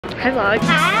Hi vlog.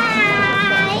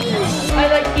 Hi. I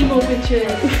like emo bitches.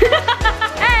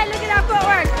 Hey, look at that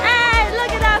footwork. Hey, look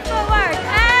at that footwork.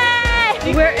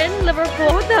 Hey. We're in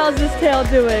Liverpool. What the hell is this tail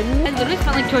doing? I literally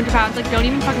spent like 200 pounds. Like, don't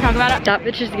even fucking talk about it. That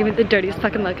bitch just gave me the dirtiest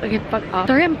fucking look. Okay, fuck off.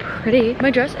 Sorry, I'm pretty. My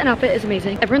dress and outfit is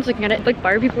amazing. Everyone's looking at it. Like,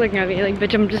 why are people looking at me? Like,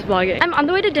 bitch, I'm just vlogging. I'm on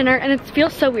the way to dinner and it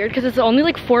feels so weird because it's only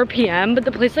like 4 p.m. but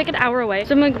the place is like an hour away.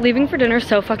 So I'm like leaving for dinner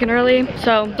so fucking early.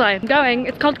 So I'm going.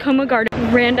 It's called Komaln.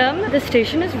 Random. The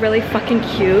station is really fucking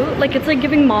cute. Like, it's like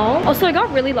giving mall. Also, I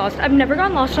got really lost. I've never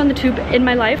gotten lost on the tube in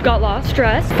my life. Got lost.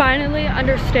 Stressed. Finally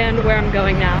understand where I'm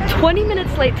going now. 20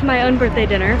 minutes late to my own birthday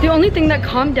dinner. The only thing that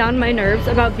calmed down my nerves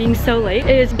about being so late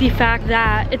is the fact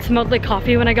that it smelled like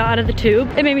coffee when I got out of the tube.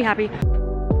 It made me happy.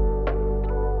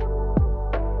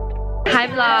 Hi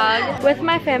vlog. With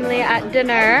my family at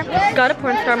dinner. Got a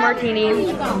porn star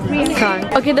martini.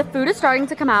 Gone. Okay, the food is starting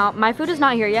to come out. My food is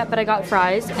not here yet, but I got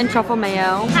fries and truffle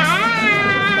mayo.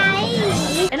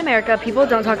 Hi. In America, people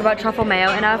don't talk about truffle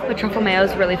mayo enough, but truffle mayo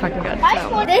is really fucking good.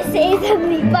 So. This is a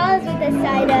meatballs with a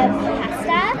side of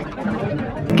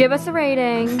pasta. Give us a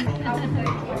rating.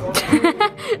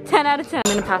 10 out of 10.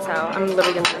 I'm gonna pass out. I'm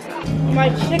literally gonna pass out. My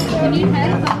chicken.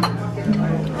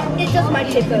 It's just my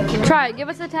chicken. Try it. Give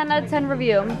us a 10 out of 10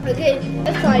 review. Okay,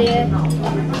 let's try it.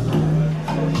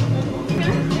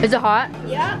 Is it hot?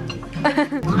 Yeah.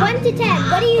 1 to 10,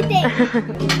 what do you think?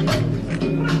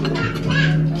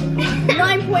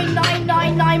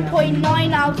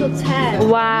 9.999.9 out of 10.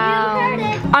 Wow. You heard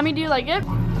it. I mean, do you like it?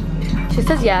 She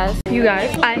says yes. You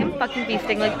guys, I am fucking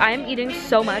feasting. Like, I am eating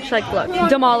so much. Like, look.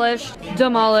 Demolished,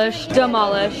 demolished,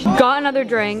 demolished. Got another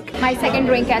drink. My second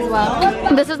drink as well.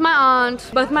 This is my aunt.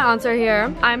 Both my aunts are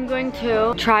here. I'm going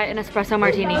to try an espresso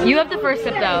martini. You have the first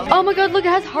sip, though. Oh my god, look, it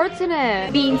has hearts in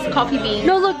it. Beans, coffee beans.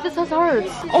 No, look, this has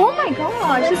hearts. Oh my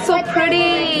gosh, it's so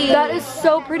pretty. That is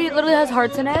so pretty. It literally has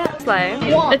hearts in it. Slay.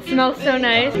 It smells so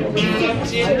nice. What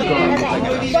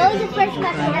was the first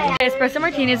question? Espresso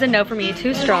martini is a no for me.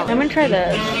 Too strong. I'm gonna try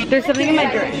this. There's something in my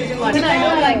drink.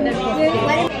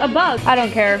 A bug. I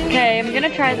don't care. Okay, I'm gonna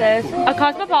try this. A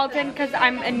Cosmopolitan because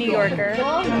I'm a New Yorker.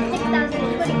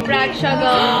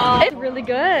 Bradshaw. It's really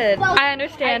good. I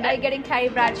understand. Are you getting Carrie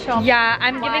Bradshaw? Yeah,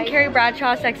 I'm giving Carrie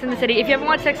Bradshaw Sex in the City. If you haven't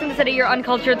watched Sex in the City, you're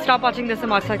uncultured. Stop watching this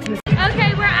and watch Sex in the City.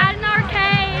 Okay, we're at an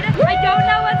arcade. I don't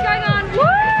know what's going on. Woo!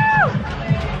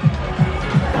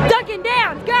 Ducking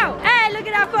down. Go. Hey, look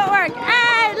at that footwork.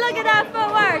 Hey, look at that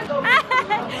footwork.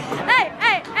 Hey,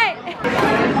 hey, hey.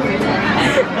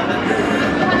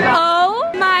 Oh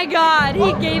my god,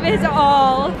 he gave his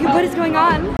all. What is going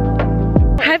on?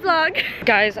 Hi vlog.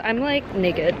 Guys, I'm like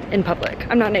naked in public.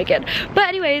 I'm not naked. But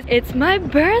anyways, it's my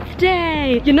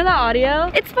birthday. You know that audio?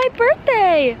 It's my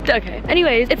birthday. Okay,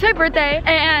 anyways, it's my birthday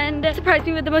and it surprised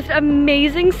me with the most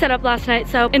amazing setup last night.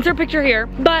 So insert picture here.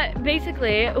 But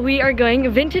basically, we are going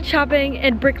vintage shopping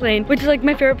in Brick Lane, which is like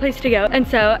my favorite place to go. And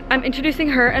so I'm introducing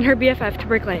her and her BFF to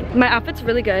Brick Lane. My outfit's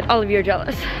really good. All of you are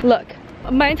jealous. Look,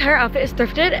 my entire outfit is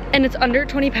thrifted and it's under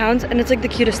 20 pounds and it's like the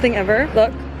cutest thing ever.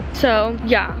 Look. So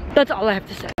yeah, that's all I have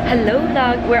to say. Hello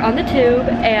vlog, we're on the tube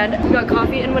and we got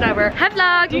coffee and whatever. Hi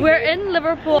vlog, we're in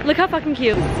Liverpool. Look how fucking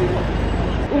cute.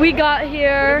 We got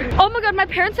here. Oh my god, my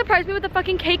parents surprised me with a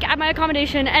fucking cake at my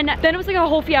accommodation and then it was like a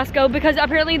whole fiasco because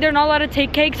apparently they're not allowed to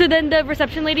take cake. So then the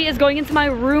reception lady is going into my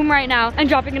room right now and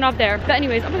dropping it off there. But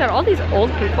anyways, oh my god, all these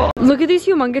old people. Look at these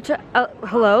humongous,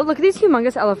 hello? Look at these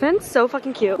humongous elephants. So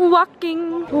fucking cute.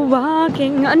 Walking,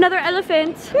 walking. Another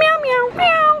elephant. Meow, meow,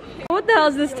 meow. What the hell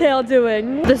is this tail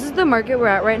doing? This is the market we're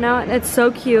at right now and it's so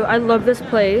cute. I love this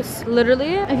place.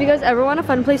 Literally, if you guys ever want a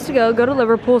fun place to go to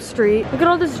Liverpool Street. Look at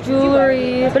all this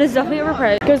jewelry, but it's definitely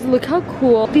overpriced. Guys, look how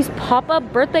cool these pop-up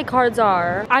birthday cards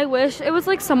are. I wish it was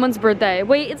like someone's birthday.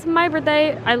 Wait, it's my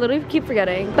birthday. I literally keep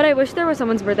forgetting. But I wish there was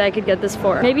someone's birthday I could get this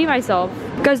for. Maybe myself.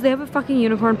 Guys, they have a fucking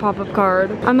unicorn pop-up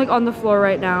card. I'm like on the floor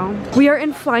right now. We are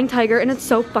in Flying Tiger and it's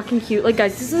so fucking cute. Like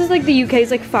guys, this is like the UK's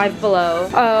like 5 Below.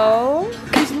 Oh.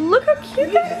 Guys, look how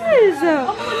cute that is.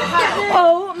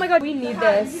 Oh my god, we need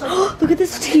this. Look at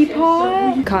this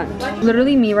teapot. Cunt.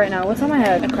 Literally me right now. What's on my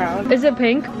head? A crown. Is it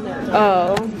pink?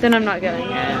 Oh, then I'm not getting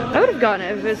it. I would have gotten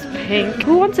it if it was pink.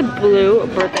 Who wants a blue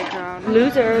birthday crown?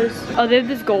 Losers. Oh, they have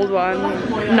this gold one.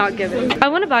 Not giving. I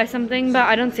want to buy something, but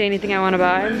I don't see anything I want to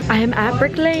buy. I am at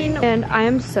Brick Lane and I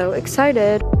am so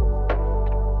excited.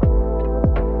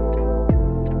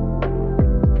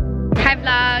 Hi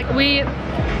vlog.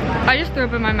 I just threw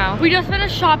up in my mouth. We just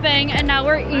finished shopping and now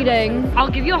we're eating. I'll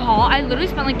give you a haul. I literally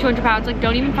spent like 200 pounds. Like,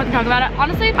 don't even fucking talk about it.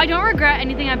 Honestly, I don't regret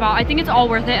anything I bought. I think it's all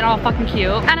worth it and all fucking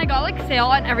cute. And I got like sale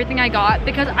on everything I got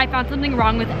because I found something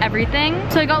wrong with everything.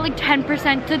 So I got like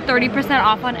 10% to 30%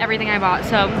 off on everything I bought.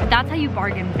 So that's how you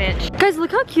bargain, bitch. Guys,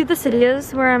 look how cute the city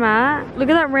is where I'm at. Look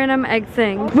at that random egg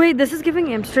thing. Wait, this is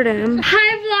giving Amsterdam.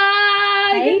 Hi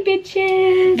vlog! Hey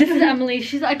bitches! This is Emily.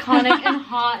 She's iconic and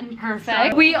hot and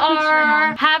perfect. We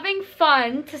are having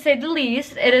fun, to say the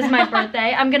least. It is my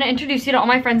birthday. I'm gonna introduce you to all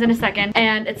my friends in a second,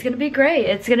 and it's gonna be great.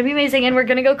 It's gonna be amazing, and we're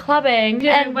gonna go clubbing.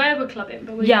 Yeah, and where we're clubbing,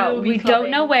 but we don't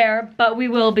know where, but we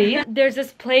will be. There's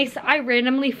this place I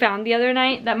randomly found the other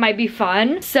night that might be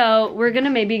fun, so we're gonna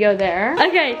maybe go there.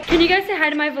 Okay, can you guys say hi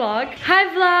to my vlog? Hi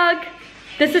vlog!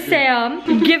 This is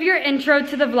Sam. Give your intro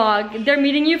to the vlog. They're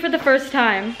meeting you for the first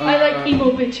time. I like emo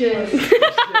bitches.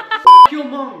 Your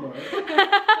mom, bro.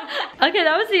 Okay,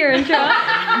 that was your intro.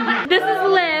 This is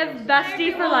Liv,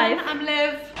 bestie for life. I'm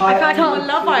Liv. Hi, I found I'm you on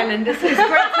Love Island. This is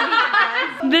great to meet you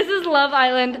guys. This is Love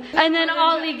Island. And then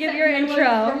Ollie, give your intro.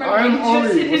 I'm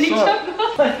Ollie,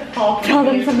 what's up? Tell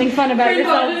them something fun about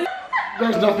yourself.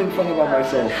 There's nothing fun about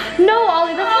myself. No,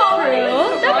 Ollie, that's not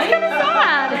true. That was kind of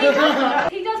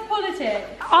sad. He does politics.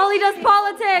 Ollie does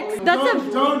politics.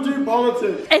 That's Don't do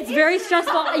politics. It's very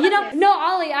stressful. You know, no,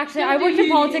 Ollie, actually, I worked in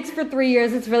politics for 3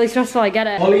 years. It's really stressful, I get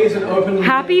it. Ollie is an open...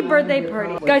 Happy birthday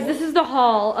party. Guys, this is the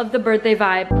hall of the birthday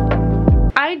vibe.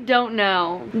 I don't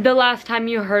know the last time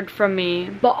you heard from me,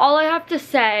 but all I have to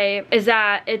say is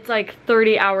that it's like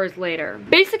 30 hours later.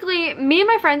 Basically, me and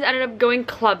my friends ended up going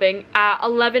clubbing at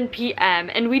 11 p.m.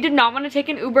 and we did not want to take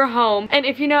an Uber home. And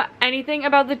if you know anything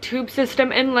about the tube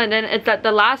system in London, it's that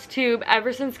the last tube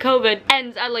ever since COVID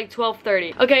ends at like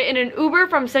 12:30. Okay, and an Uber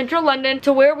from central London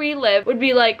to where we live would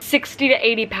be like 60 to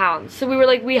 80 pounds. So we were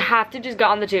like, we have to just get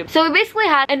on the tube. So we basically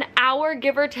had an hour,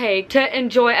 give or take, to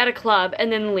enjoy at a club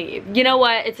and then leave. You know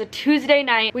what? It's a Tuesday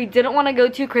night. We didn't want to go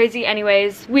too crazy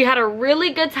anyways. We had a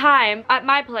really good time at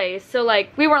my place. So like,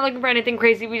 we weren't looking for anything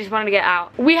crazy. We just wanted to get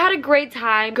out. We had a great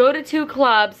time, go to 2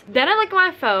 clubs. Then I look at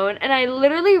my phone and I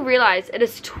literally realized it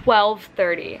is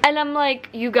 12:30. And I'm like,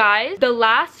 you guys, the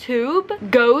last tube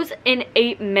goes in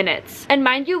 8 minutes. And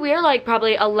mind you, we are like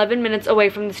probably 11 minutes away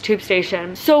from this tube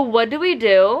station. So what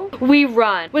do? We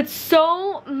run with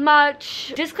so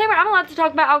much disclaimer. I'm allowed to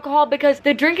talk about alcohol because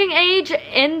the drinking age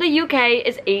in the UK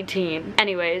is 18.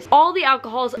 Anyways, all the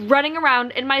alcohol is running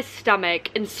around in my stomach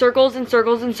in circles and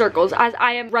circles and circles as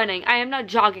I am running. I am not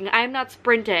jogging. I am not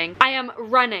sprinting. I am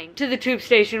running to the tube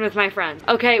station with my friends.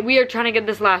 Okay, we are trying to get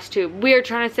this last tube. We are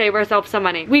trying to save ourselves some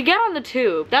money. We get on the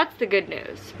tube. That's the good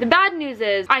news. The bad news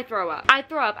is I throw up.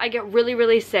 I get really,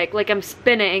 really sick. Like, I'm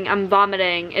spinning. I'm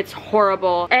vomiting. It's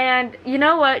horrible. And you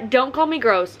know what? Don't call me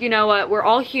gross. You know what? We're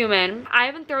all human. I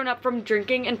haven't thrown up from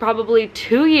drinking in probably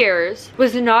 2 years.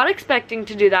 Was not expecting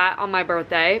to do that on my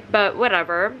birthday, but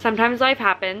whatever. Sometimes life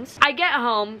happens. I get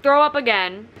home, throw up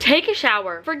again, take a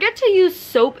shower, forget to use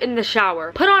soap in the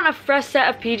shower, put on a fresh set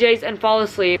of PJs and fall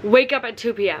asleep, wake up at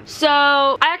 2 p.m. So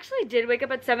I actually did wake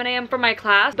up at 7 a.m. for my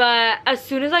class, but as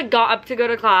soon as I got up to go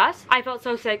to class, I felt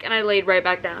so sick and I laid right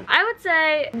back down. I would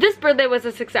say this birthday was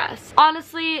a success.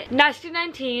 Honestly, nasty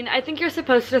 19, I think you're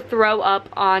supposed to throw up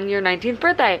on your 19th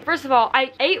birthday. First of all,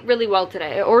 I ate really well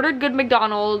today. I ordered good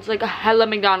McDonald's, like a hella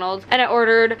McDonald's, and I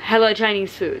ordered hella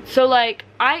Chinese food. So like,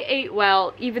 I ate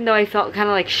well, even though I felt kind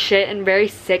of like shit and very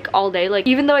sick all day. Like,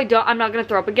 even though I'm not gonna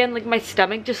throw up again, like my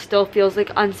stomach just still feels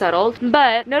like unsettled.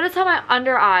 But notice how my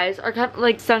under eyes are kind of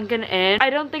like sunken in. I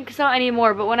don't think so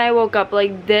anymore, but when I woke up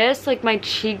like this, like my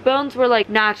cheekbones were like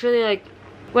naturally like,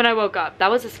 when I woke up.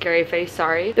 That was a scary face,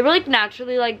 sorry. They were like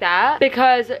naturally like that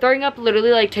because throwing up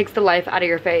literally like takes the life out of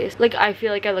your face. Like, I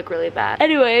feel like I look really bad.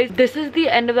 Anyways, this is the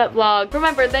end of that vlog. For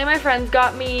my birthday, one of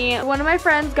my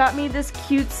friends got me this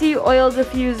cutesy oil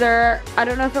diffuser. I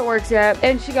don't know if it works yet.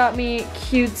 And she got me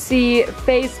cutesy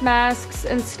face masks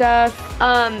and stuff.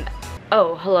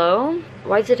 Oh, hello?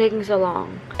 Why is it taking so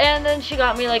long? And then she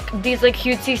got me like these like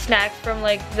cutesy snacks from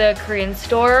like the Korean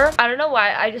store. I don't know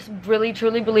why, I just really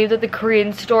truly believe that the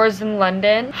Korean stores in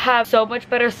London have so much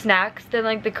better snacks than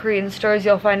like the Korean stores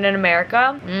you'll find in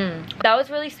America. That was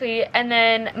really sweet. And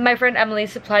then my friend Emily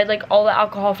supplied like all the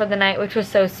alcohol for the night, which was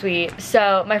so sweet.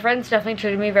 So my friends definitely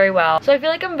treated me very well. So I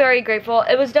feel like I'm very grateful.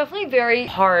 It was definitely very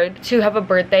hard to have a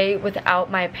birthday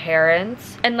without my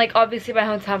parents and like obviously my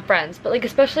hometown friends, but like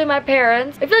especially my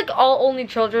parents. I feel like all only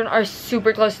children are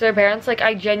super close to their parents. Like,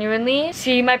 I genuinely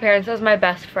see my parents as my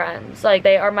best friends. Like,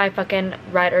 they are my fucking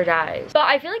ride or dies. But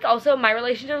I feel like also my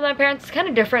relationship with my parents is kind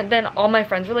of different than all my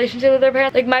friends' relationship with their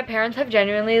parents. Like, my parents have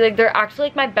genuinely, like, they're actually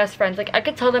like my best friends. Like, I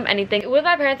could tell them anything. With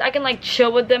my parents, I can like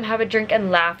chill with them, have a drink,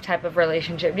 and laugh type of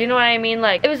relationship. Do you know what I mean?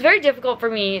 Like, it was very difficult for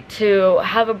me to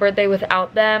have a birthday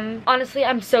without them. Honestly,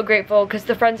 I'm so grateful because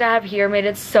the friends I have here made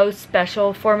it so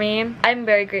special for me. I'm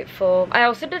very grateful. I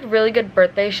also did really good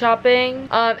birthday shopping.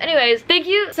 Anyways, thank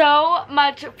you so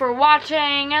much for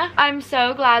watching. I'm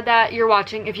so glad that you're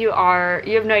watching. If you are,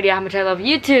 you have no idea how much I love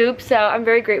YouTube, so I'm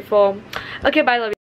very grateful. Okay, bye, love you.